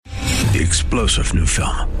the explosive new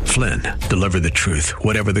film, Flynn, Deliver the Truth,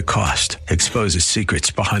 Whatever the Cost, exposes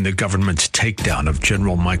secrets behind the government's takedown of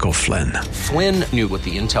General Michael Flynn. Flynn knew what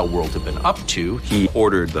the intel world had been up to. He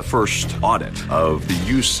ordered the first audit of the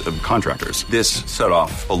use of contractors. This set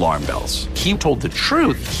off alarm bells. He told the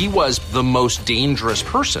truth. He was the most dangerous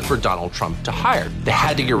person for Donald Trump to hire. They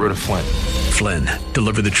had to get rid of Flynn. Flynn,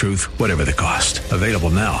 Deliver the Truth, Whatever the Cost. Available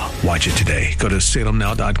now. Watch it today. Go to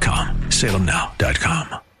salemnow.com.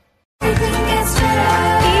 salemnow.com. Everything gets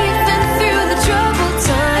better, even through the troubled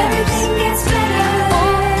times. Everything gets better.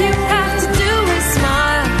 All you have to do is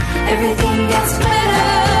smile. Everything gets better.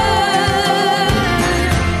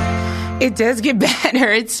 It does get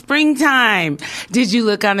better. It's springtime. Did you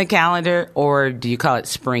look on the calendar, or do you call it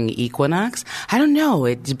spring equinox? I don't know.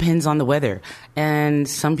 It depends on the weather. And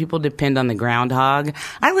some people depend on the groundhog.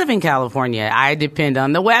 I live in California. I depend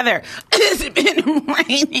on the weather. It's been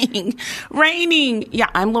raining. Yeah,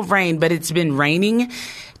 I love rain, but it's been raining.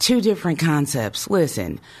 Two different concepts.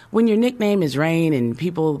 Listen, when your nickname is Rain and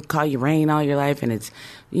people call you Rain all your life and it's,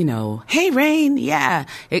 you know, hey, Rain, yeah,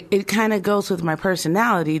 it kind of goes with my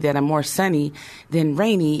personality that I'm more sunny than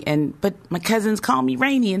rainy, but my cousins call me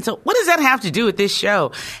Rainy. And so what does that have to do with this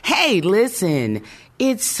show? Hey, listen,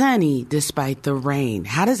 it's sunny despite the rain.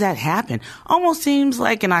 How does that happen? Almost seems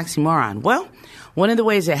like an oxymoron. Well, one of the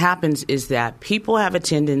ways it happens is that people have a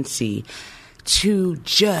tendency to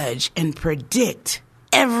judge and predict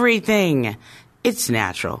everything. It's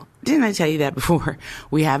natural. Didn't I tell you that before?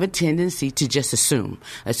 We have a tendency to just assume.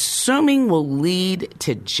 Assuming will lead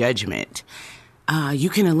to judgment. You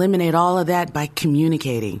can eliminate all of that by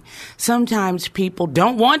communicating. Sometimes people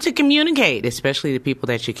don't want to communicate, especially the people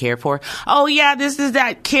that you care for. Oh, yeah, this is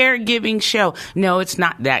that caregiving show. No, it's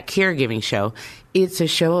not that caregiving show. It's a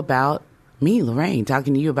show about me, Lorraine,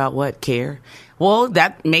 talking to you about what? Care? Well,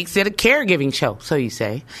 that makes it a caregiving show, so you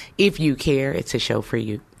say. If you care, it's a show for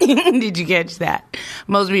you. Did you catch that?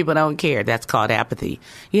 Most people don't care. That's called apathy.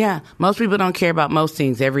 Yeah, most people don't care about most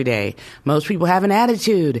things every day. Most people have an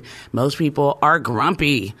attitude. Most people are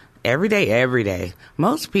grumpy every day.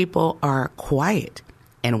 Most people are quiet.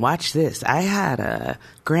 And watch this. I had a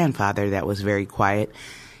grandfather that was very quiet.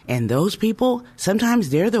 And those people, sometimes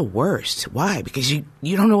they're the worst. Why? Because you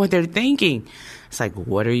don't know what they're thinking. It's like,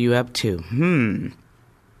 what are you up to?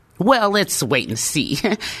 Well, let's wait and see.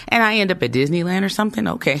 And I end up at Disneyland or something?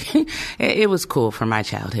 Okay. It was cool for my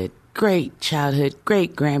childhood. Great childhood,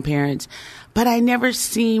 great grandparents. But I never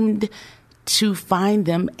seemed to find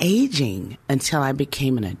them aging until I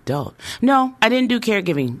became an adult. No, I didn't do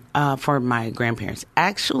caregiving for my grandparents.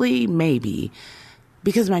 Actually, maybe.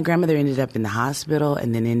 Because my grandmother ended up in the hospital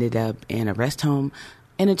and then ended up in a rest home.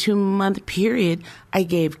 In a 2-month period, I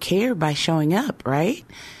gave care by showing up, right?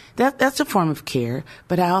 That's a form of care,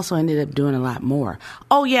 but I also ended up doing a lot more.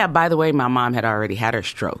 Oh, yeah, by the way, my mom had already had her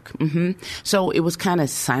stroke. So it was kind of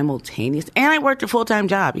simultaneous. And I worked a full-time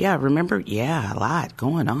job. Yeah, remember? Yeah, a lot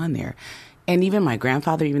going on there. And even my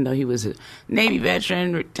grandfather, even though he was a Navy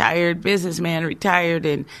veteran, retired, businessman, retired,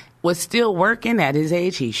 and was still working at his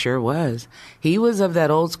age, he sure was. He was of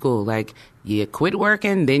that old school, like, you quit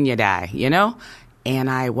working, then you die, you know?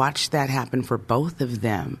 And I watched that happen for both of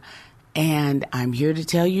them. And I'm here to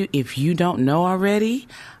tell you, if you don't know already,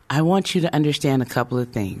 I want you to understand a couple of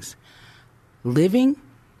things. Living,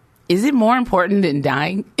 is it more important than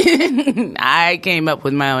dying? I came up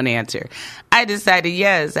with my own answer. I decided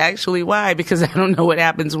yes. Actually, why? Because I don't know what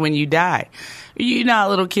happens when you die. You know how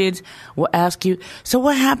little kids will ask you, so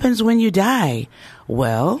what happens when you die?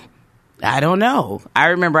 Well, I don't know. I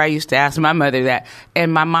remember I used to ask my mother that,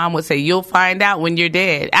 and my mom would say, you'll find out when you're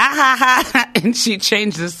dead. Ah, ha, ha. And she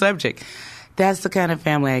changed the subject. That's the kind of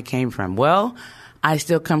family I came from. Well, I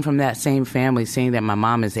still come from that same family, seeing that my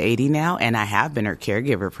mom is 80 now, and I have been her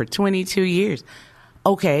caregiver for 22 years.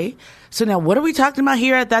 Okay, so now what are we talking about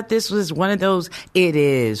here? I thought this was one of those, it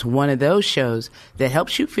is one of those shows that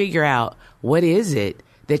helps you figure out what is it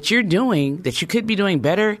that you're doing, that you could be doing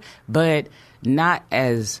better, but not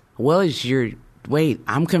as well as you're, wait,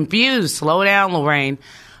 I'm confused. Slow down, Lorraine.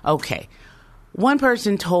 Okay. One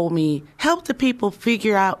person told me, help the people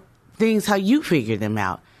figure out things how you figure them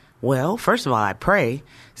out. Well, first of all, I pray.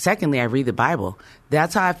 Secondly, I read the Bible.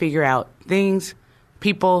 That's how I figure out things,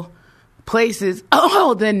 people, places.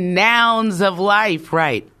 Oh, the nouns of life,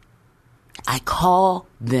 right. I call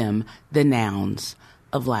them the nouns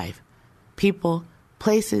of life. People,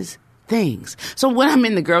 places, things. So when I'm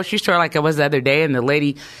in the grocery store like I was the other day and the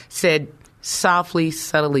lady said softly,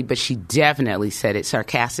 subtly, but she definitely said it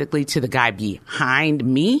sarcastically to the guy behind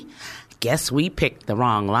me, Guess we picked the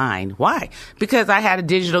wrong line. Why? Because I had a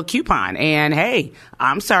digital coupon. And hey,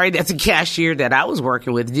 I'm sorry that the cashier that I was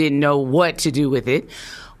working with didn't know what to do with it.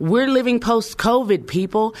 We're living post-COVID,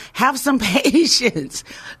 people. Have some patience.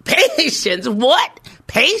 Patience? What?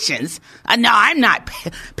 Patience? No, I'm not.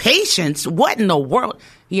 Patience? What in the world?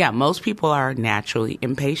 Yeah, most people are naturally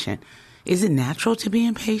impatient. Is it natural to be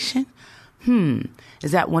impatient?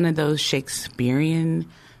 Is that one of those Shakespearean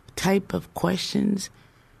type of questions?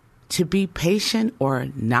 To be patient or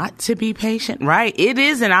not to be patient? Right? It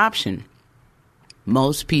is an option.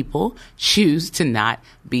 Most people choose to not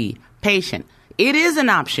be patient. It is an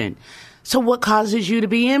option. So what causes you to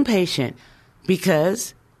be impatient?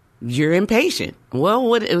 Because you're impatient. Well,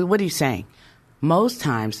 what are you saying? Most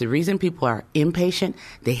times, the reason people are impatient,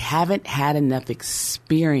 they haven't had enough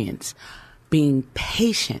experience being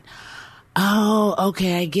patient. Oh,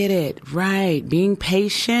 okay, I get it. Right. Being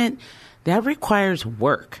patient, that requires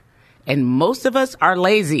work. And most of us are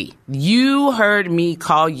lazy. You heard me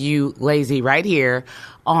call you lazy right here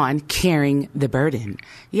on Carrying the Burden.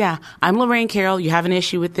 Yeah, I'm Lorraine Carroll. You have an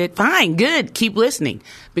issue with it? Fine, good. Keep listening.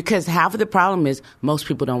 Because half of the problem is most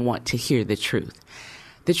people don't want to hear the truth.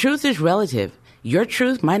 The truth is relative. Your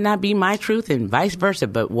truth might not be my truth and vice versa.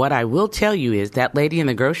 But what I will tell you is that lady in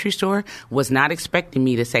the grocery store was not expecting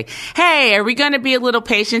me to say, hey, are we going to be a little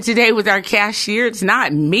patient today with our cashier? It's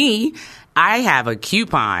not me. I have a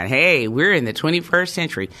coupon. Hey, we're in the 21st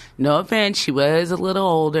century. No offense, she was a little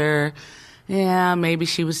older. Yeah, maybe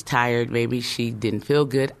she was tired. Maybe she didn't feel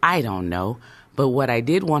good. I don't know. But what I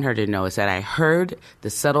did want her to know is that I heard the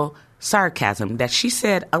subtle sarcasm that she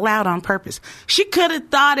said aloud on purpose. She could have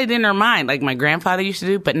thought it in her mind, like my grandfather used to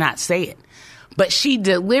do, but not say it. But she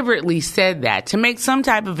deliberately said that to make some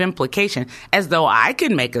type of implication, as though I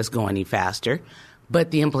could make us go any faster. But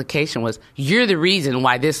the implication was, you're the reason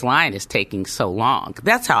why this line is taking so long.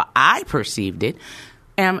 That's how I perceived it.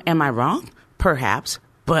 Am I wrong? Perhaps.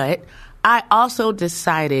 But I also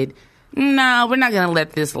decided, no, we're not going to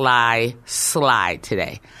let this lie slide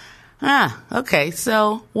today. Okay.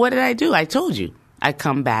 So what did I do? I told you. I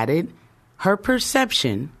combated her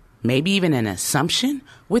perception, maybe even an assumption,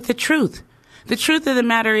 with the truth. The truth of the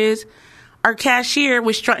matter is, our cashier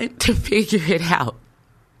was trying to figure it out.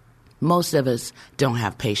 Most of us don't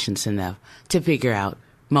have patience enough to figure out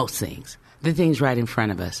most things, the things right in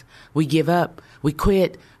front of us. We give up, we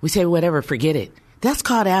quit, we say whatever, forget it. That's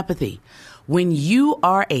called apathy. When you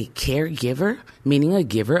are a caregiver, meaning a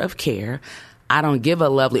giver of care, I don't give a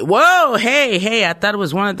lovely, whoa, hey, I thought it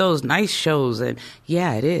was one of those nice shows. And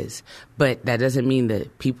yeah, it is. But that doesn't mean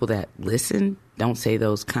that people that listen don't say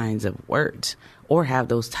those kinds of words or have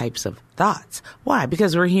those types of thoughts. Why?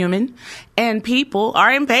 Because we're human and people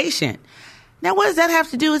are impatient. Now, what does that have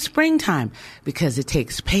to do with springtime? Because it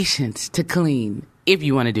takes patience to clean if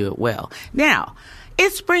you want to do it well. Now,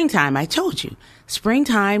 it's springtime. I told you.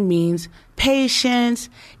 Springtime means patience.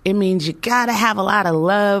 It means you got to have a lot of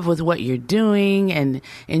love with what you're doing and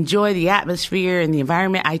enjoy the atmosphere and the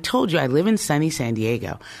environment. I told you I live in sunny San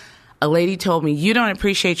Diego. A lady told me, you don't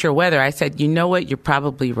appreciate your weather. I said, you know what? You're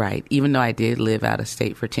probably right. Even though I did live out of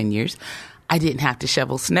state for 10 years, I didn't have to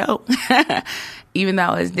shovel snow. Even though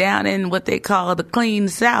I was down in what they call the clean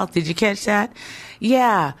South. Did you catch that?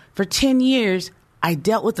 Yeah. For 10 years, I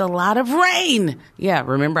dealt with a lot of rain. Yeah.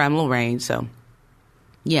 Remember, I'm Lorraine. So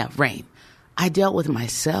yeah, rain. I dealt with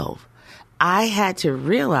myself. I had to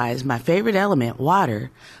realize my favorite element, water,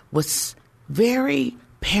 was very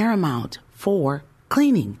paramount for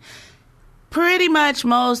cleaning. Pretty much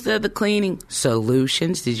most of the cleaning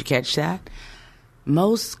solutions, did you catch that?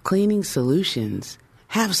 Most cleaning solutions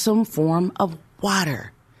have some form of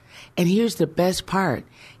water. And here's the best part.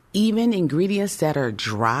 Even ingredients that are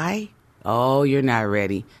dry, oh, you're not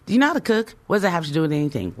ready. Do you know how to cook? What does that have to do with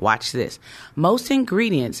anything? Watch this. Most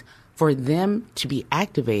ingredients, for them to be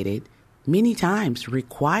activated, many times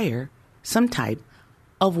require some type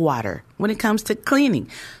of water when it comes to cleaning.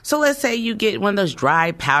 So let's say you get one of those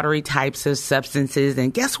dry, powdery types of substances,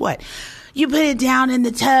 and guess what? You put it down in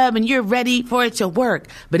the tub and you're ready for it to work.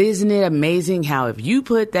 But isn't it amazing how if you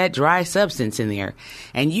put that dry substance in there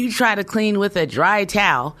and you try to clean with a dry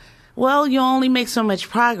towel, well, you only make so much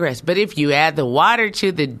progress. But if you add the water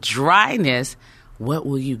to the dryness, what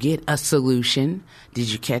will you get? A solution.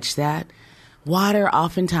 Did you catch that? Water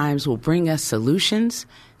oftentimes will bring us solutions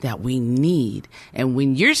that we need. And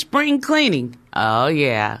when you're spring cleaning, oh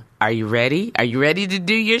yeah, are you ready? Are you ready to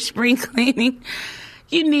do your spring cleaning?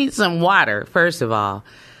 You need some water, first of all.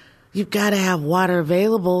 You've got to have water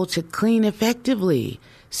available to clean effectively.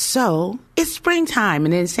 So it's springtime,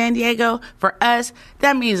 and in San Diego, for us,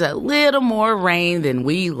 that means a little more rain than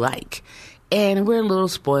we like. And we're a little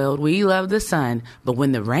spoiled. We love the sun. But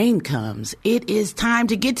when the rain comes, it is time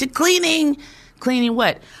to get to cleaning. Cleaning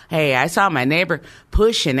what? Hey, I saw my neighbor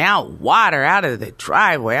pushing out water out of the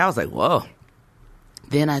driveway. I was like, whoa.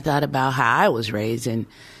 Then I thought about how I was raised, and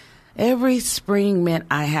every spring meant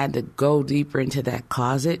I had to go deeper into that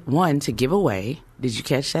closet. One, to give away. Did you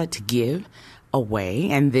catch that? To give away.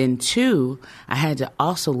 And then two, I had to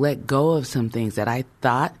also let go of some things that I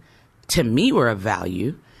thought to me were of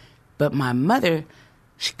value. But my mother,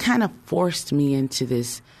 she kind of forced me into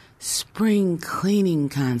this spring cleaning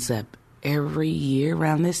concept every year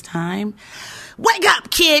around this time. Wake up,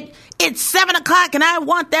 kid! It's 7 o'clock and I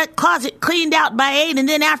want that closet cleaned out by 8, and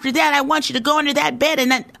then after that I want you to go under that bed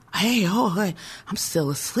and then... Hey, I'm still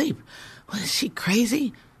asleep. What, is she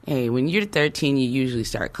crazy? Hey, when you're 13, you usually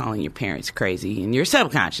start calling your parents crazy, in your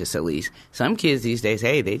subconscious at least. Some kids these days,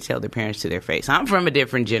 hey, they tell their parents to their face. I'm from a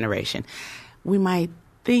different generation. We might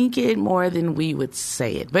think it more than we would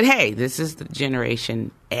say it. But hey, this is the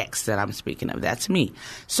Generation X that I'm speaking of. That's me.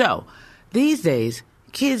 So these days,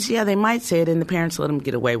 kids, yeah, they might say it and the parents let them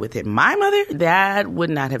get away with it. My mother, that would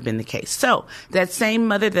not have been the case. So that same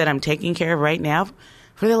mother that I'm taking care of right now,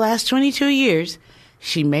 for the last 22 years,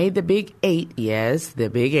 she made the big 8, yes, the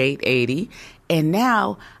big 880, and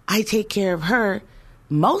now I take care of her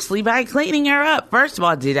mostly by cleaning her up. First of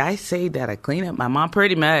all, did I say that I clean up my mom?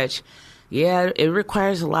 Pretty much. Yeah, it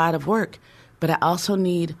requires a lot of work, but I also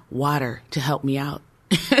need water to help me out.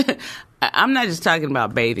 I'm not just talking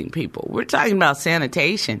about bathing people. We're talking about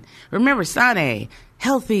sanitation. Remember, sane,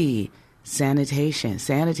 healthy, sanitation,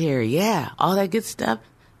 sanitary, yeah, all that good stuff.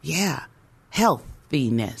 Yeah,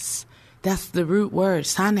 healthiness. That's the root word,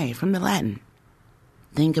 sane, from the Latin.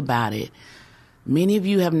 Think about it. Many of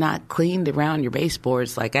you have not cleaned around your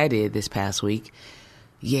baseboards like I did this past week.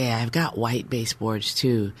 Yeah, I've got white baseboards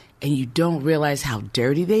too. And you don't realize how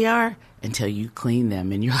dirty they are until you clean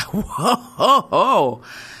them. And you're like, whoa,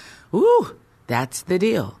 ooh, that's the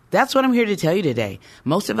deal. That's what I'm here to tell you today.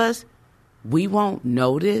 Most of us, we won't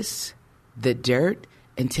notice the dirt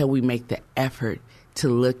until we make the effort to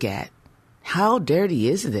look at how dirty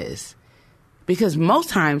is this? Because most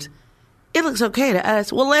times it looks okay to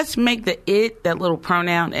us. Well, let's make the it, that little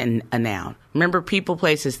pronoun, and a noun. Remember, people,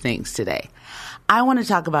 places, things today. I want to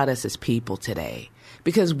talk about us as people today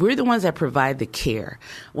because we're the ones that provide the care,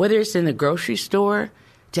 whether it's in the grocery store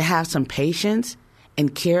to have some patience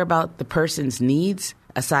and care about the person's needs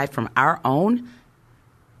aside from our own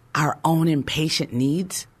impatient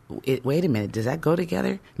needs. Wait a minute. Does that go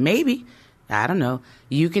together? Maybe. I don't know.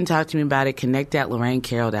 You can talk to me about it.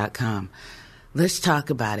 Connect@LorraineCarroll.com. Let's talk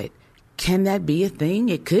about it. Can that be a thing?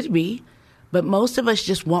 It could be. But most of us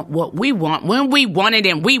just want what we want when we want it,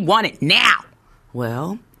 and we want it now.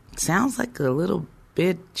 Well, it sounds like a little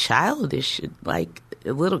bit childish, like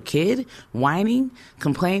a little kid whining,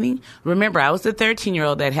 complaining. Remember, I was the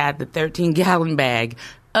 13-year-old that had the 13-gallon bag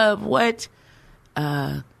of what?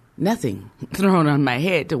 Nothing thrown on my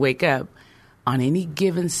head to wake up on any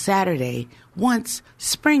given Saturday once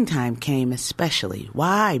springtime came especially.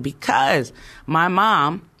 Why? Because my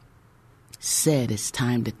mom said it's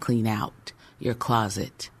time to clean out your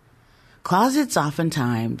closet. Closets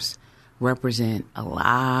oftentimes represent a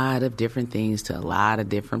lot of different things to a lot of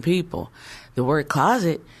different people. The word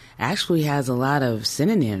closet actually has a lot of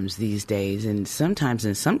synonyms these days, and sometimes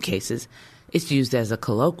in some cases it's used as a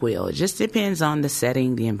colloquial. It just depends on the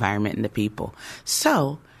setting, the environment, and the people.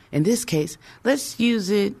 So in this case, let's use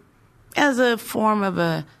it as a form of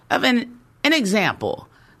an example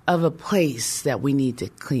of a place that we need to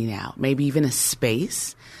clean out, maybe even a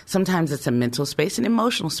space. Sometimes it's a mental space, an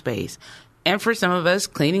emotional space. And for some of us,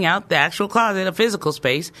 cleaning out the actual closet, a physical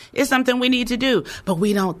space, is something we need to do. But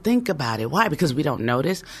we don't think about it. Why? Because we don't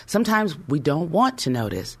notice. Sometimes we don't want to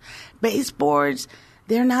notice. Baseboards,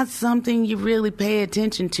 they're not something you really pay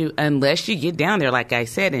attention to unless you get down there, like I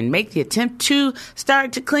said, and make the attempt to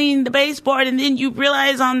start to clean the baseboard. And then you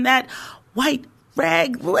realize on that white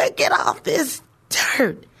rag, look at all this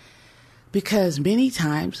dirt. Because many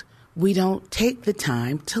times we don't take the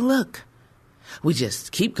time to look. We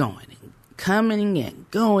just keep going and coming and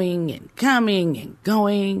going and coming and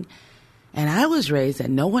going. And I was raised that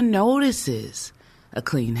no one notices a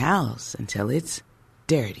clean house until it's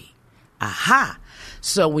dirty. Aha!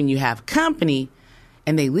 So when you have company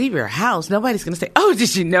and they leave your house, nobody's going to say, oh,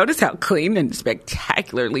 did you notice how clean and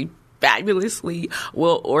spectacularly, fabulously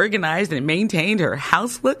well organized and maintained her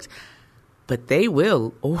house looked? But they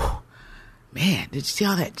will. Oh, man, did you see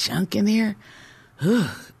all that junk in there? Ugh.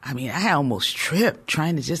 I mean, I almost tripped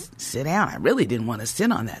trying to just sit down. I really didn't want to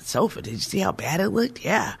sit on that sofa. Did you see how bad it looked?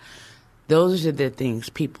 Yeah. Those are the things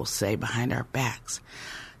people say behind our backs.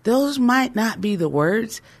 Those might not be the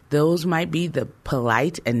words. Those might be the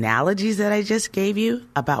polite analogies that I just gave you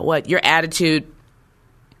about what your attitude.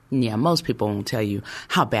 Yeah, most people won't tell you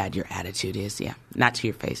how bad your attitude is. Yeah, not to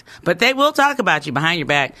your face. But they will talk about you behind your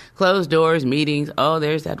back. Closed doors, meetings. Oh,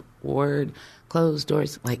 there's that word. Closed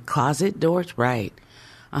doors, like closet doors. Right.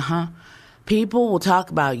 People will talk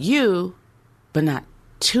about you, but not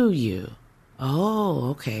to you. Oh,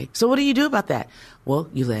 okay. So what do you do about that? Well,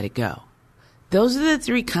 you let it go. Those are the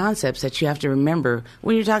 3 concepts that you have to remember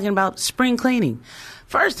when you're talking about spring cleaning.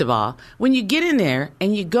 First of all, when you get in there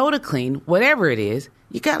and you go to clean, whatever it is,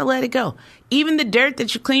 you got to let it go. Even the dirt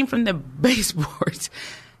that you clean from the baseboards,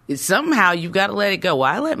 somehow you've got to let it go. Well,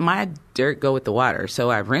 I let my dirt go with the water.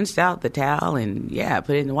 So I rinsed out the towel and,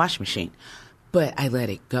 put it in the washing machine. But I let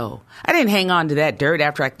it go. I didn't hang on to that dirt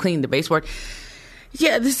after I cleaned the baseboard.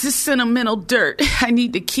 Yeah, this is sentimental dirt. I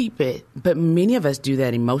need to keep it. But many of us do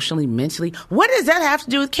that emotionally, mentally. What does that have to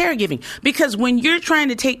do with caregiving? Because when you're trying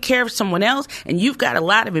to take care of someone else and you've got a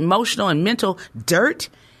lot of emotional and mental dirt,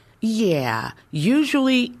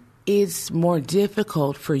 usually it's more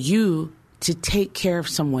difficult for you to take care of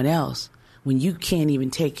someone else when you can't even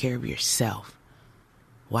take care of yourself.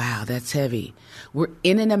 Wow, that's heavy. We're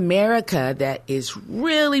in an America that is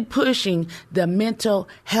really pushing the mental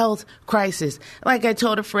health crisis. Like I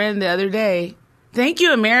told a friend the other day, thank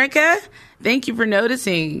you, America. Thank you for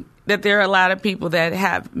noticing that there are a lot of people that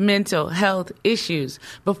have mental health issues.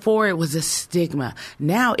 Before it was a stigma.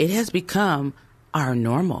 Now it has become our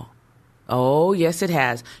normal. Oh, yes, it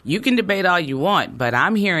has. You can debate all you want, but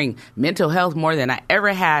I'm hearing mental health more than I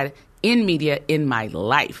ever had in media in my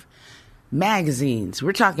life. Magazines.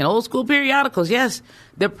 We're talking old school periodicals. Yes.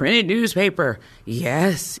 The printed newspaper.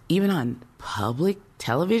 Yes. Even on public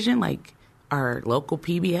television, like our local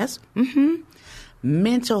PBS.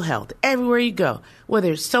 Mental health. Everywhere you go.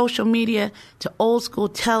 Whether it's social media to old school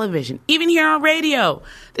television. Even here on radio.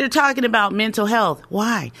 They're talking about mental health.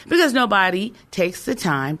 Why? Because nobody takes the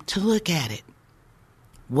time to look at it.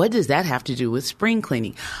 What does that have to do with spring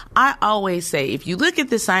cleaning? I always say, if you look at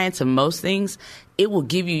the science of most things, it will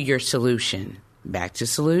give you your solution. Back to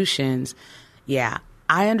solutions. Yeah,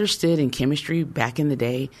 I understood in chemistry back in the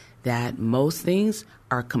day that most things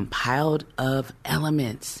are compiled of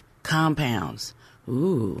elements, compounds.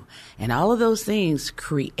 Ooh, and all of those things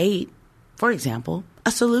create, for example,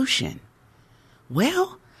 a solution.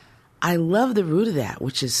 Well, I love the root of that,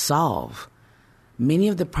 which is solve. Many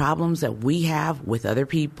of the problems that we have with other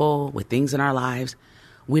people, with things in our lives,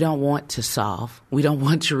 we don't want to solve. We don't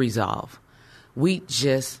want to resolve. We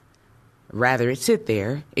just rather sit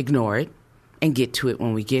there, ignore it, and get to it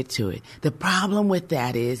when we get to it. The problem with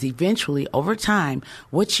that is eventually, over time,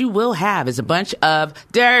 what you will have is a bunch of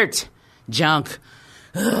dirt, junk,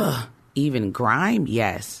 even grime,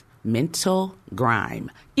 yes. Mental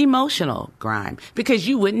grime, emotional grime, because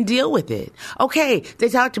you wouldn't deal with it. Okay, they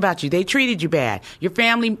talked about you. They treated you bad. Your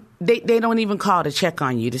family, they don't even call to check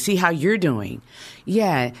on you to see how you're doing.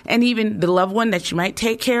 Yeah, and even the loved one that you might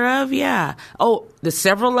take care of, yeah. Oh, the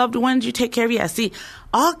several loved ones you take care of, yeah. See,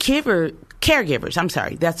 all caregivers, I'm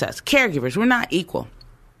sorry, that's us. Caregivers, we're not equal.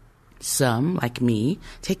 Some, like me,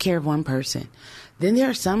 take care of one person. Then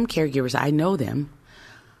there are some caregivers, I know them.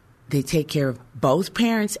 They take care of both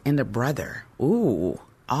parents and a brother. Ooh,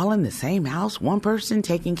 all in the same house? One person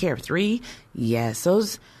taking care of 3? Yes,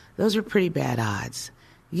 those are pretty bad odds.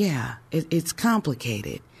 Yeah, it's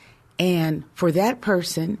complicated. And for that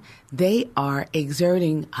person, they are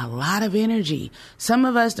exerting a lot of energy. Some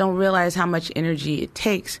of us don't realize how much energy it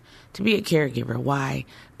takes to be a caregiver. Why?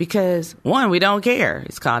 Because, one, we don't care.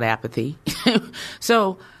 It's called apathy.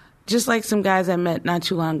 So just like some guys I met not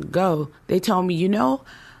too long ago, they told me,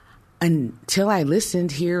 until I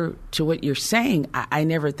listened here to what you're saying, I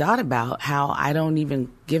never thought about how I don't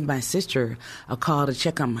even give my sister a call to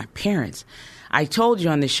check on my parents. I told you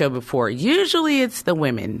on the show before, usually it's the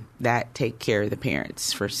women that take care of the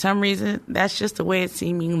parents. For some reason, that's just the way it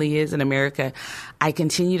seemingly is in America. I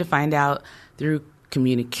continue to find out through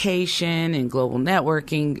communication and global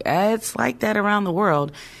networking, it's like that around the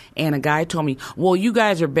world. And a guy told me, well, you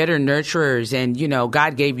guys are better nurturers and,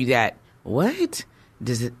 God gave you that. What?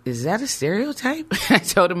 Is that a stereotype? I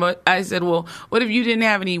told him, I said, well, what if you didn't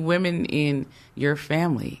have any women in your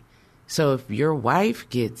family? So if your wife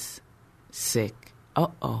gets sick,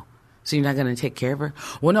 so you're not going to take care of her?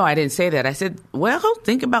 Well, no, I didn't say that. I said, well,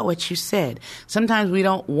 think about what you said. Sometimes we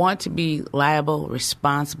don't want to be liable,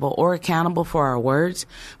 responsible, or accountable for our words,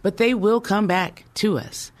 but they will come back to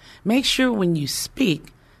us. Make sure when you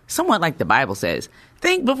speak, somewhat like the Bible says,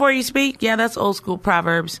 think before you speak. Yeah, that's old school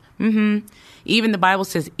Proverbs. Even the Bible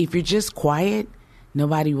says, if you're just quiet,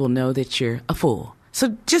 nobody will know that you're a fool.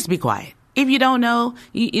 So just be quiet. If you don't know,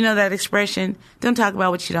 you know that expression, don't talk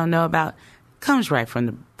about what you don't know about, comes right from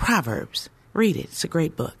the Proverbs. Read it. It's a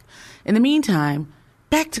great book. In the meantime,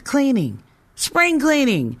 back to cleaning. Spring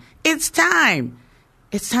cleaning. It's time.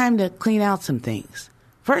 It's time to clean out some things.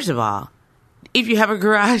 First of all, if you have a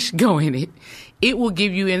garage, go in it. It will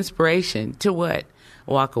give you inspiration to what?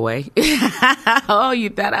 Walk away. Oh, you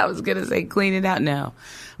thought I was going to say clean it out? No.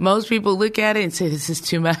 Most people look at it and say, this is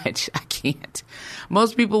too much. I can't.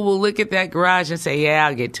 Most people will look at that garage and say, yeah,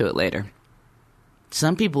 I'll get to it later.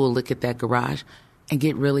 Some people will look at that garage and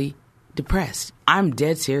get really depressed. I'm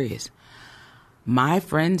dead serious. My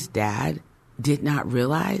friend's dad did not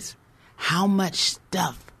realize how much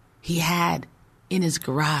stuff he had in his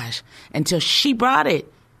garage until she brought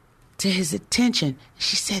it to his attention.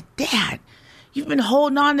 She said, Dad, you've been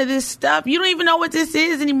holding on to this stuff. You don't even know what this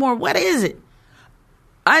is anymore. What is it?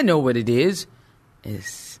 I know what it is. And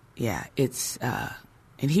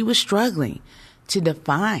he was struggling to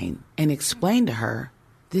define and explain to her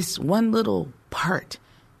this one little part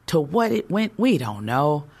to what it went. We don't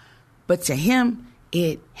know. But to him,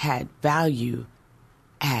 it had value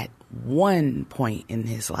at one point in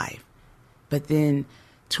his life. But then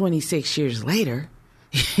 26 years later,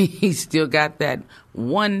 he still got that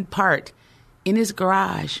one part in his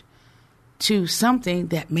garage to something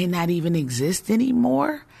that may not even exist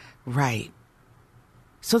anymore. Right.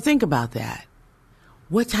 So think about that.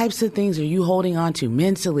 What types of things are you holding on to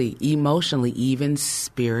mentally, emotionally, even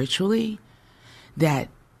spiritually that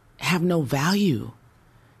have no value,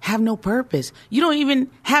 have no purpose? You don't even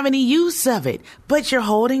have any use of it, but you're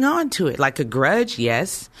holding on to it. Like a grudge,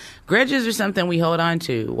 yes. Grudges are something we hold on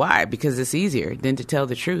to. Why? Because it's easier than to tell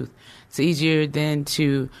the truth. It's easier than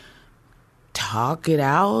to talk it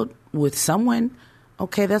out with someone.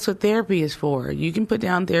 Okay, that's what therapy is for. You can put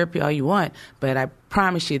down therapy all you want, but I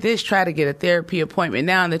promise you this, try to get a therapy appointment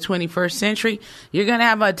now in the 21st century. You're going to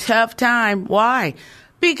have a tough time. Why?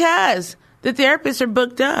 Because the therapists are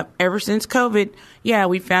booked up ever since COVID. Yeah,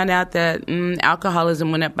 we found out that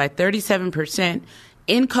alcoholism went up by 37%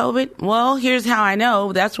 in COVID. Well, here's how I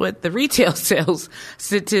know. That's what the retail sales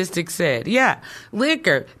statistics said. Yeah,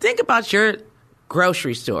 liquor. Think about your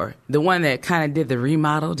grocery store, the one that kind of did the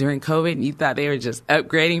remodel during COVID and you thought they were just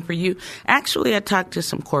upgrading for you. Actually, I talked to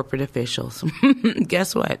some corporate officials.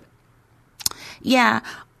 Guess what? Yeah,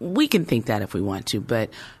 we can think that if we want to, but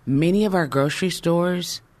many of our grocery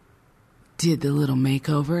stores did the little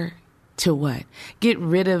makeover to what? Get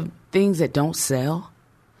rid of things that don't sell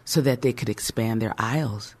so that they could expand their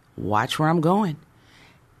aisles. Watch where I'm going.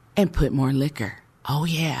 And put more liquor. Oh,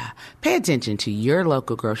 yeah. Pay attention to your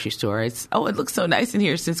local grocery store. It looks so nice in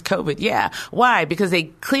here since COVID. Yeah. Why? Because they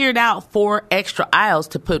cleared out 4 extra aisles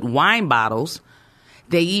to put wine bottles.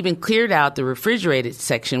 They even cleared out the refrigerated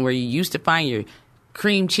section where you used to find your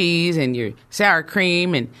cream cheese and your sour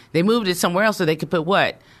cream, and they moved it somewhere else so they could put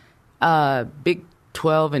what? Big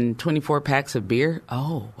 12 and 24 packs of beer.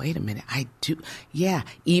 Oh, wait a minute. I do. Yeah.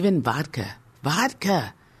 Even vodka.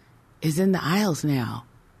 Vodka is in the aisles now.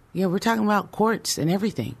 Yeah, we're talking about quarts and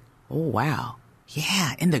everything. Oh, wow.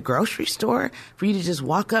 Yeah, in the grocery store for you to just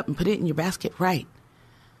walk up and put it in your basket. Right.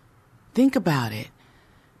 Think about it.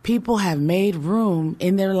 People have made room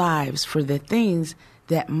in their lives for the things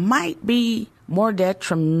that might be more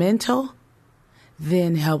detrimental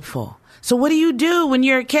than helpful. So what do you do when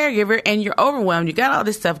you're a caregiver and you're overwhelmed? You got all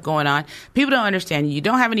this stuff going on. People don't understand you. You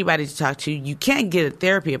don't have anybody to talk to. You can't get a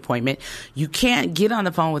therapy appointment. You can't get on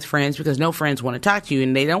the phone with friends because no friends want to talk to you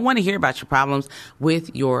and they don't want to hear about your problems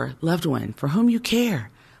with your loved one for whom you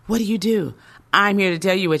care. What do you do? I'm here to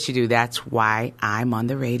tell you what you do. That's why I'm on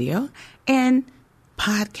the radio and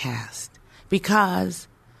podcast, because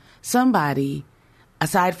somebody,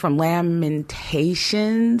 aside from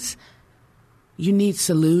lamentations, you need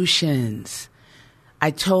solutions. I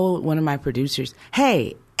told one of my producers,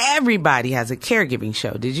 hey, everybody has a caregiving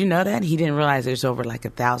show. Did you know that? He didn't realize there's over like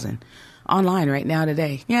 1,000 online right now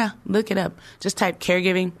today. Yeah, look it up. Just type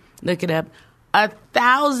caregiving, look it up.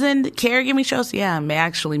 1,000 caregiving shows? Yeah,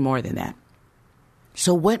 actually more than that.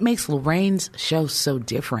 So what makes Lorraine's show so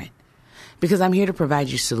different? Because I'm here to provide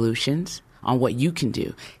you solutions on what you can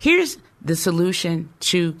do. Here's the solution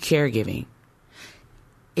to caregiving.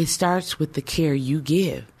 It starts with the care you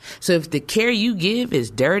give. So if the care you give is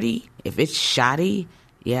dirty, if it's shoddy,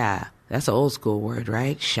 yeah, that's an old school word,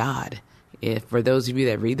 right? Shod. If for those of you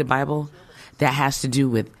that read the Bible, that has to do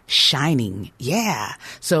with shining. Yeah.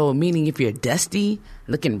 So meaning if you're dusty,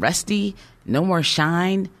 looking rusty, no more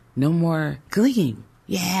shine, no more gleam.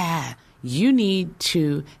 Yeah. You need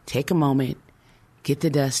to take a moment, get the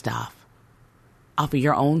dust off of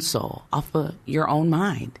your own soul, off of your own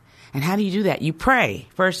mind. And how do you do that? You pray,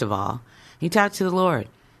 first of all. You talk to the Lord.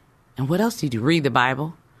 And what else do you do? Read the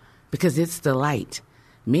Bible, because it's the light.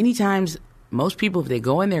 Many times, most people, if they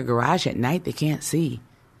go in their garage at night, they can't see.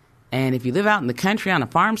 And if you live out in the country on a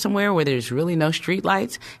farm somewhere where there's really no street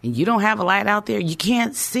lights and you don't have a light out there, you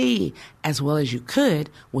can't see as well as you could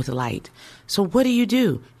with a light. So what do?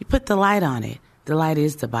 You put the light on it. The light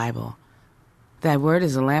is the Bible. Thy word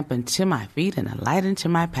is a lamp unto my feet and a light unto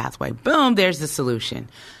my pathway. Boom, there's the solution.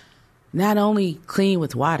 Not only clean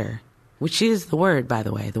with water, which is the word, by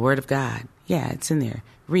the way, the word of God. Yeah, it's in there.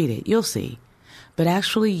 Read it. You'll see. But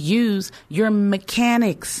actually use your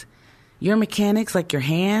mechanics. Your mechanics, like your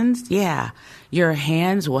hands, yeah. Your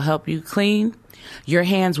hands will help you clean. Your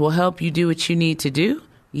hands will help you do what you need to do.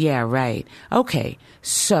 Yeah, right. Okay,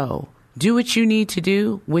 so do what you need to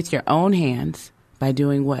do with your own hands by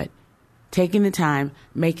doing what? Taking the time,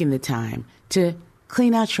 making the time to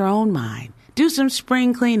clean out your own mind. Do some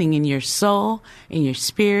spring cleaning in your soul, in your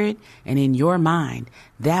spirit, and in your mind.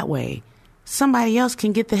 That way, somebody else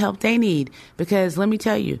can get the help they need. Because let me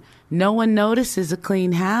tell you, no one notices a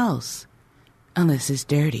clean house unless it's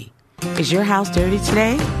dirty. Is your house dirty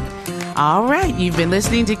today? All right, you've been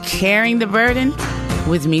listening to Carrying the Burden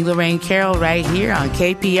with me, Lorraine Carroll, right here on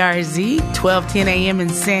KPRZ, 1210 a.m. in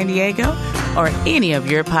San Diego, or any of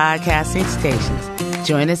your podcasting stations.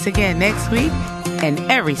 Join us again next week and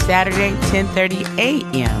every Saturday, 10:30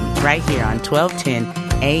 a.m. right here on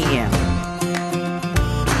 1210 a.m.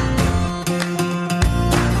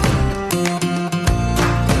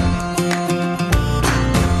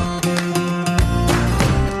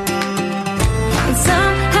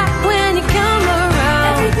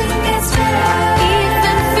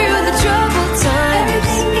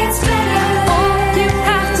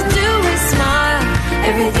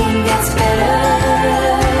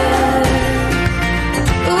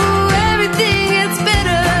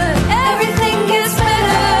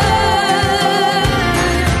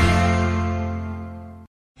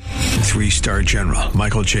 Three-star General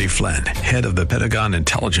Michael J. Flynn, head of the Pentagon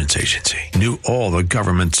Intelligence Agency, knew all the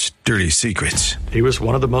government's dirty secrets. He was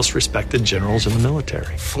one of the most respected generals in the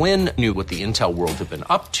military. Flynn knew what the intel world had been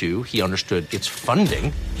up to. He understood its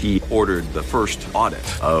funding. He ordered the first audit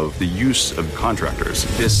of the use of contractors.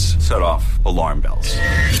 This set off alarm bells.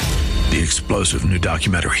 The explosive new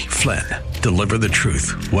documentary, Flynn, Deliver the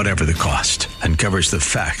Truth, Whatever the Cost, uncovers the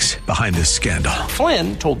facts behind this scandal.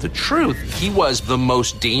 Flynn told the truth. He was the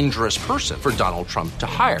most dangerous person for Donald Trump to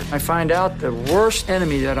hire. I find out the worst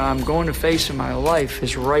enemy that I'm going to face in my life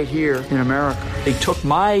is right here in America. They took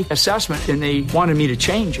my assessment and they wanted me to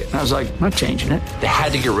change it. And I was like, I'm not changing it. They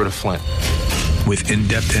had to get rid of Flynn. With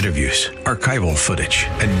in-depth interviews, archival footage,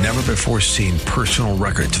 and never-before-seen personal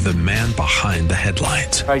records of the man behind the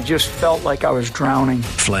headlines. I just felt like I was drowning.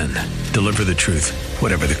 Flynn, Deliver the Truth,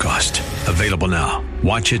 Whatever the Cost. Available now.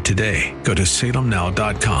 Watch it today. Go to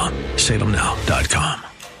salemnow.com. salemnow.com.